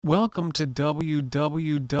Welcome to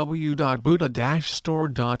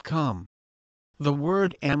www.buddha-store.com. The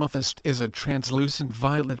word amethyst is a translucent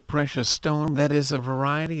violet precious stone that is a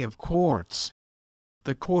variety of quartz.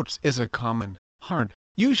 The quartz is a common, hard,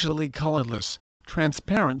 usually colorless,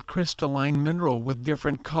 transparent crystalline mineral with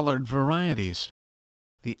different colored varieties.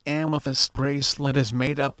 The amethyst bracelet is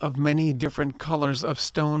made up of many different colors of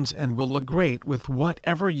stones and will look great with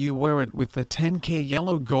whatever you wear it with. The 10K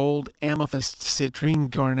yellow gold amethyst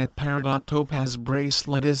citrine garnet peridot topaz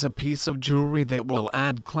bracelet is a piece of jewelry that will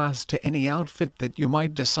add class to any outfit that you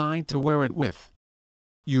might decide to wear it with.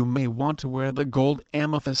 You may want to wear the gold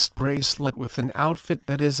amethyst bracelet with an outfit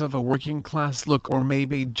that is of a working class look, or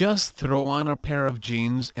maybe just throw on a pair of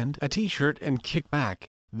jeans and a t-shirt and kick back.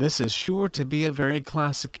 This is sure to be a very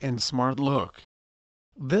classic and smart look.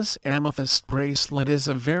 This amethyst bracelet is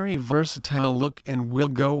a very versatile look and will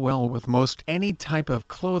go well with most any type of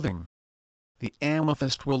clothing. The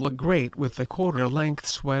amethyst will look great with a quarter-length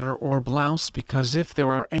sweater or blouse because if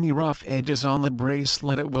there are any rough edges on the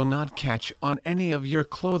bracelet it will not catch on any of your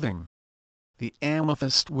clothing. The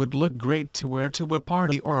amethyst would look great to wear to a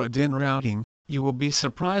party or a dinner outing. You will be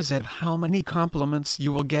surprised at how many compliments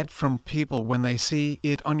you will get from people when they see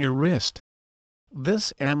it on your wrist.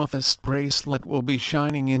 This amethyst bracelet will be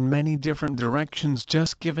shining in many different directions,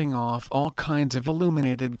 just giving off all kinds of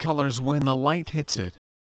illuminated colors when the light hits it.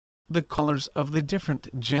 The colors of the different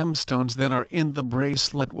gemstones that are in the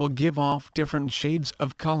bracelet will give off different shades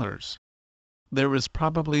of colors. There is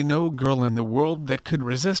probably no girl in the world that could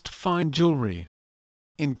resist fine jewelry.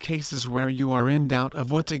 In cases where you are in doubt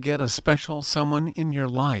of what to get a special someone in your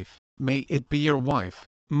life, may it be your wife,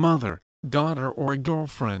 mother, daughter or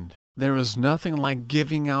girlfriend, there is nothing like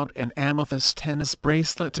giving out an amethyst tennis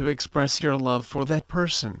bracelet to express your love for that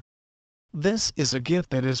person. This is a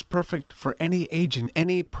gift that is perfect for any age and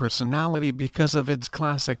any personality because of its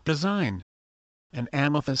classic design. An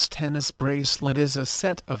amethyst tennis bracelet is a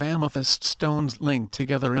set of amethyst stones linked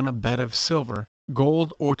together in a bed of silver,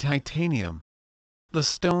 gold or titanium. The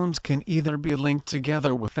stones can either be linked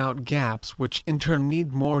together without gaps, which in turn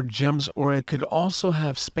need more gems, or it could also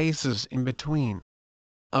have spaces in between.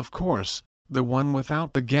 Of course, the one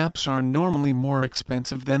without the gaps are normally more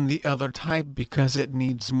expensive than the other type because it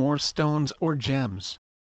needs more stones or gems.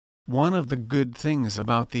 One of the good things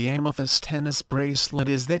about the amethyst tennis bracelet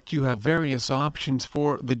is that you have various options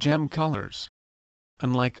for the gem colors.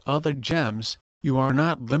 Unlike other gems, you are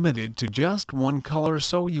not limited to just one color,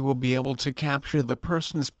 so you will be able to capture the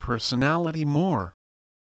person's personality more.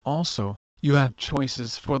 Also, you have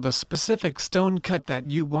choices for the specific stone cut that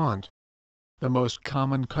you want. The most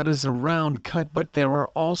common cut is a round cut, but there are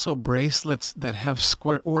also bracelets that have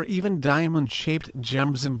square or even diamond-shaped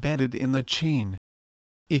gems embedded in the chain.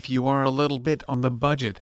 If you are a little bit on the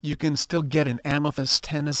budget, you can still get an amethyst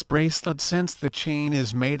tennis bracelet since the chain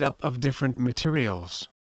is made up of different materials.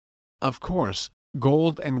 Of course,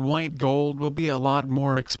 gold and white gold will be a lot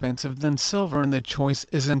more expensive than silver, and the choice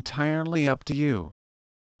is entirely up to you.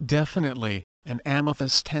 Definitely, an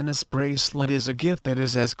amethyst tennis bracelet is a gift that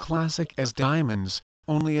is as classic as diamonds,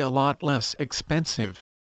 only a lot less expensive.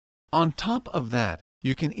 On top of that,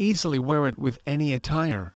 you can easily wear it with any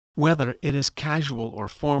attire, whether it is casual or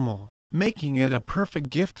formal, making it a perfect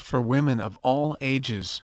gift for women of all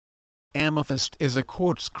ages. Amethyst is a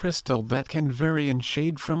quartz crystal that can vary in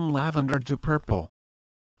shade from lavender to purple.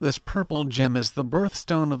 This purple gem is the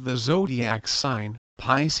birthstone of the zodiac sign,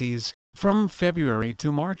 Pisces, from February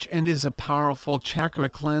to March, and is a powerful chakra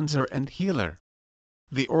cleanser and healer.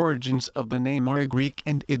 The origins of the name are Greek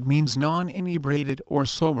and it means non-inebriated or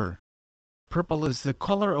sober. Purple is the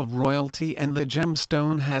color of royalty, and the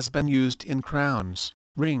gemstone has been used in crowns,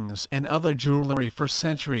 rings and other jewelry for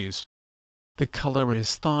centuries. The color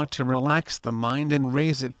is thought to relax the mind and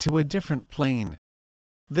raise it to a different plane.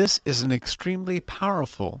 This is an extremely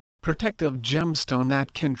powerful, protective gemstone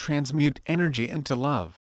that can transmute energy into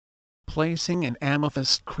love. Placing an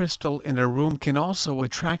amethyst crystal in a room can also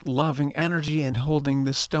attract loving energy, and holding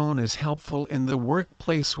the stone is helpful in the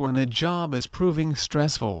workplace when a job is proving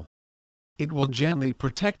stressful. It will gently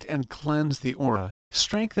protect and cleanse the aura,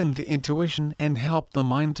 strengthen the intuition, and help the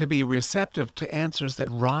mind to be receptive to answers that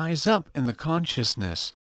rise up in the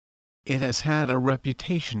consciousness. It has had a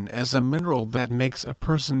reputation as a mineral that makes a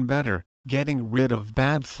person better, getting rid of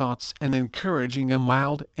bad thoughts and encouraging a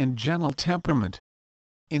mild and gentle temperament.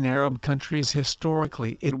 In Arab countries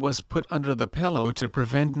historically it was put under the pillow to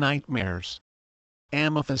prevent nightmares.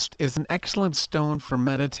 Amethyst is an excellent stone for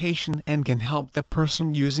meditation and can help the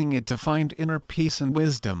person using it to find inner peace and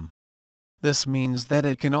wisdom. This means that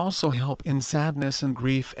it can also help in sadness and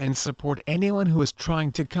grief and support anyone who is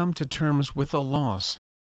trying to come to terms with a loss.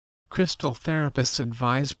 Crystal therapists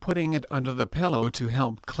advise putting it under the pillow to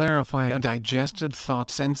help clarify undigested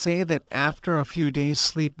thoughts and say that after a few days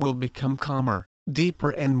sleep will become calmer,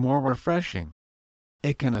 deeper and more refreshing.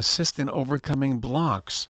 It can assist in overcoming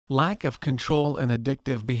blocks, lack of control and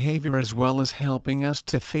addictive behavior, as well as helping us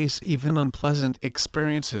to face even unpleasant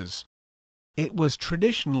experiences. It was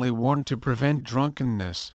traditionally worn to prevent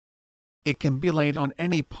drunkenness. It can be laid on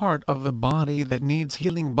any part of the body that needs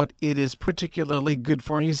healing, but it is particularly good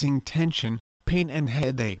for easing tension, pain and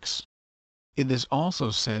headaches. It is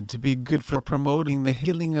also said to be good for promoting the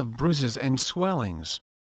healing of bruises and swellings.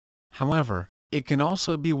 However, it can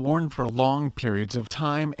also be worn for long periods of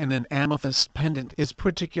time, and an amethyst pendant is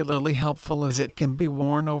particularly helpful as it can be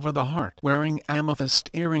worn over the heart. Wearing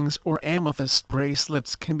amethyst earrings or amethyst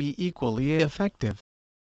bracelets can be equally effective.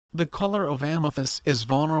 The color of amethyst is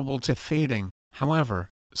vulnerable to fading, however,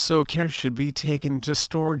 so care should be taken to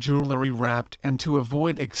store jewelry wrapped and to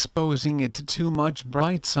avoid exposing it to too much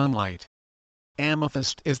bright sunlight.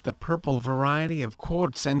 Amethyst is the purple variety of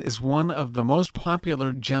quartz and is one of the most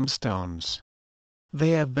popular gemstones. They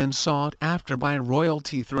have been sought after by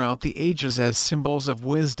royalty throughout the ages as symbols of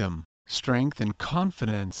wisdom, strength and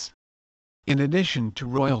confidence. In addition to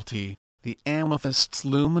royalty, the amethyst's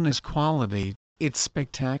luminous quality, its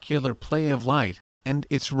spectacular play of light, and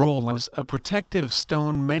its role as a protective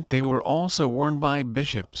stone meant they were also worn by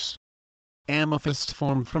bishops. Amethysts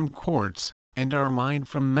form from quartz, and are mined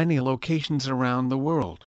from many locations around the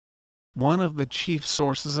world. One of the chief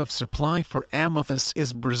sources of supply for amethysts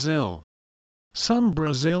is Brazil. Some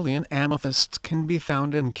Brazilian amethysts can be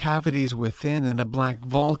found in cavities within a black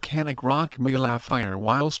volcanic rock megalophyre,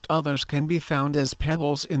 whilst others can be found as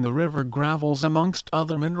pebbles in the river gravels amongst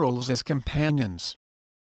other minerals as companions.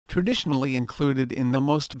 Traditionally included in the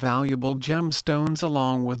most valuable gemstones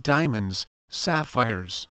along with diamonds,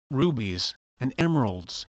 sapphires, rubies, and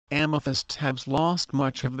emeralds, amethysts have lost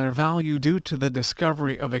much of their value due to the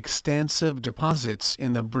discovery of extensive deposits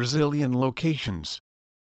in the Brazilian locations.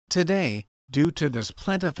 Today, due to this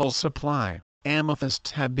plentiful supply,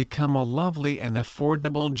 amethysts have become a lovely and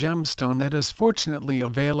affordable gemstone that is fortunately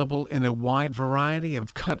available in a wide variety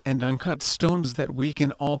of cut and uncut stones that we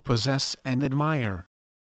can all possess and admire.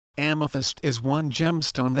 Amethyst is one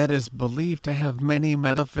gemstone that is believed to have many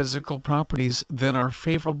metaphysical properties that are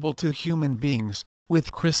favorable to human beings,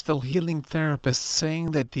 with crystal healing therapists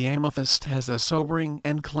saying that the amethyst has a sobering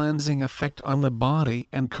and cleansing effect on the body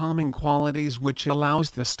and calming qualities which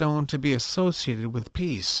allows the stone to be associated with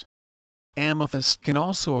peace. Amethyst can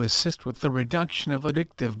also assist with the reduction of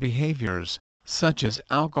addictive behaviors, such as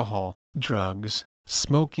alcohol, drugs,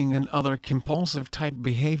 smoking and other compulsive type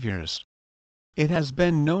behaviors. It has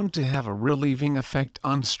been known to have a relieving effect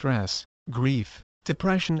on stress, grief,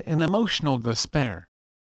 depression and emotional despair.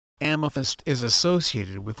 Amethyst is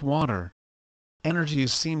associated with water.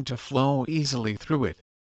 Energies seem to flow easily through it.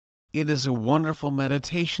 It is a wonderful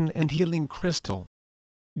meditation and healing crystal.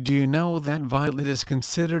 Do you know that violet is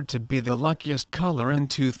considered to be the luckiest color in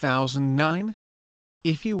 2009?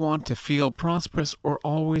 If you want to feel prosperous or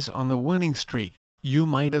always on the winning streak, you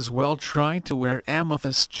might as well try to wear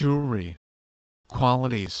amethyst jewelry.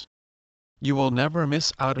 Qualities: you will never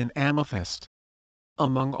miss out on amethyst.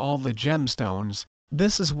 Among all the gemstones,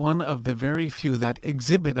 this is one of the very few that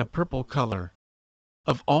exhibit a purple color.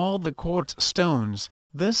 Of all the quartz stones,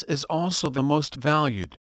 this is also the most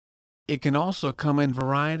valued. It can also come in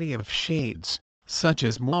variety of shades, such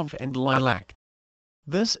as mauve and lilac.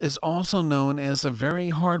 This is also known as a very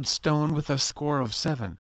hard stone with a score of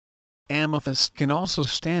 7. Amethyst can also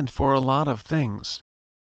stand for a lot of things.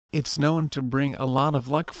 It's known to bring a lot of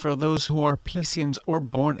luck for those who are Pisceans or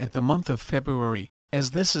born at the month of February,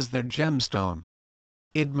 as this is their gemstone.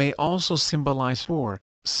 It may also symbolize 4,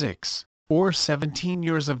 6, or 17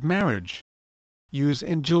 years of marriage. Use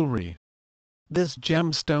in jewelry. This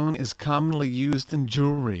gemstone is commonly used in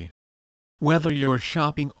jewelry. Whether you're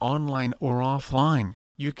shopping online or offline,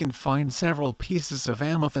 you can find several pieces of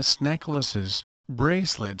amethyst necklaces,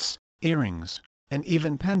 bracelets, earrings, and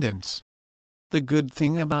even pendants. The good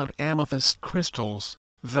thing about amethyst crystals,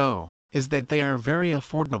 though, is that they are very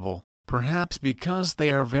affordable. Perhaps because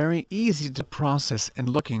they are very easy to process and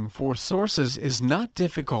looking for sources is not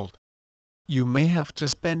difficult. You may have to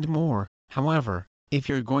spend more, however, if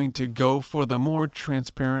you're going to go for the more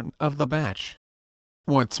transparent of the batch.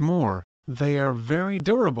 What's more, they are very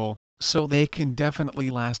durable, so they can definitely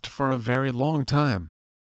last for a very long time.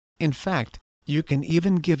 In fact, you can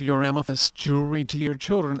even give your amethyst jewelry to your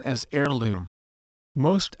children as heirloom.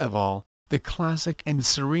 Most of all, the classic and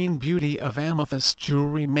serene beauty of amethyst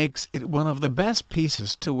jewelry makes it one of the best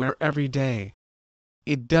pieces to wear every day.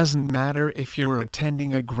 It doesn't matter if you're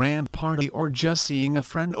attending a grand party or just seeing a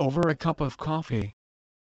friend over a cup of coffee.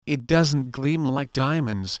 It doesn't gleam like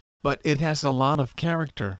diamonds, but it has a lot of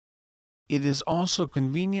character. It is also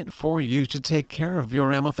convenient for you to take care of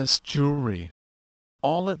your amethyst jewelry.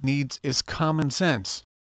 All it needs is common sense.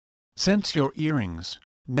 Since your earrings,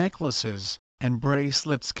 necklaces, and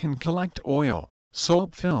bracelets can collect oil,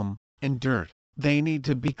 soap film, and dirt, they need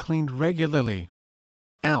to be cleaned regularly.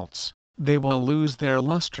 Else, they will lose their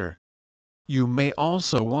luster. You may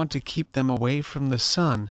also want to keep them away from the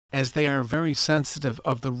sun, as they are very sensitive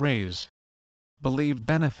of the rays. Believed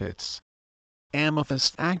benefits.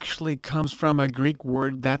 Amethyst actually comes from a Greek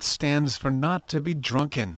word that stands for not to be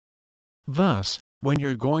drunken. Thus, when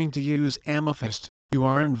you're going to use amethyst, you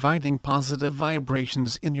are inviting positive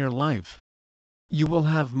vibrations in your life. You will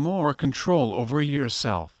have more control over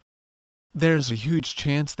yourself. There's a huge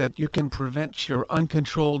chance that you can prevent your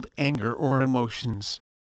uncontrolled anger or emotions.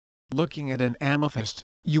 Looking at an amethyst,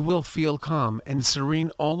 you will feel calm and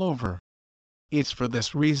serene all over. It's for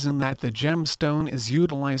this reason that the gemstone is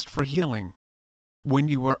utilized for healing. When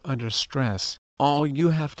you are under stress, all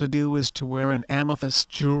you have to do is to wear an amethyst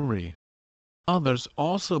jewelry. Others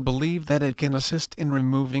also believe that it can assist in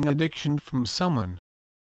removing addiction from someone.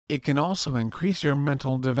 It can also increase your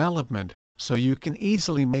mental development, so you can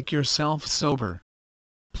easily make yourself sober.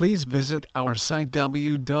 Please visit our site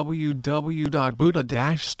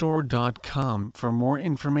www.buddha-store.com for more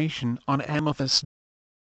information on amethyst.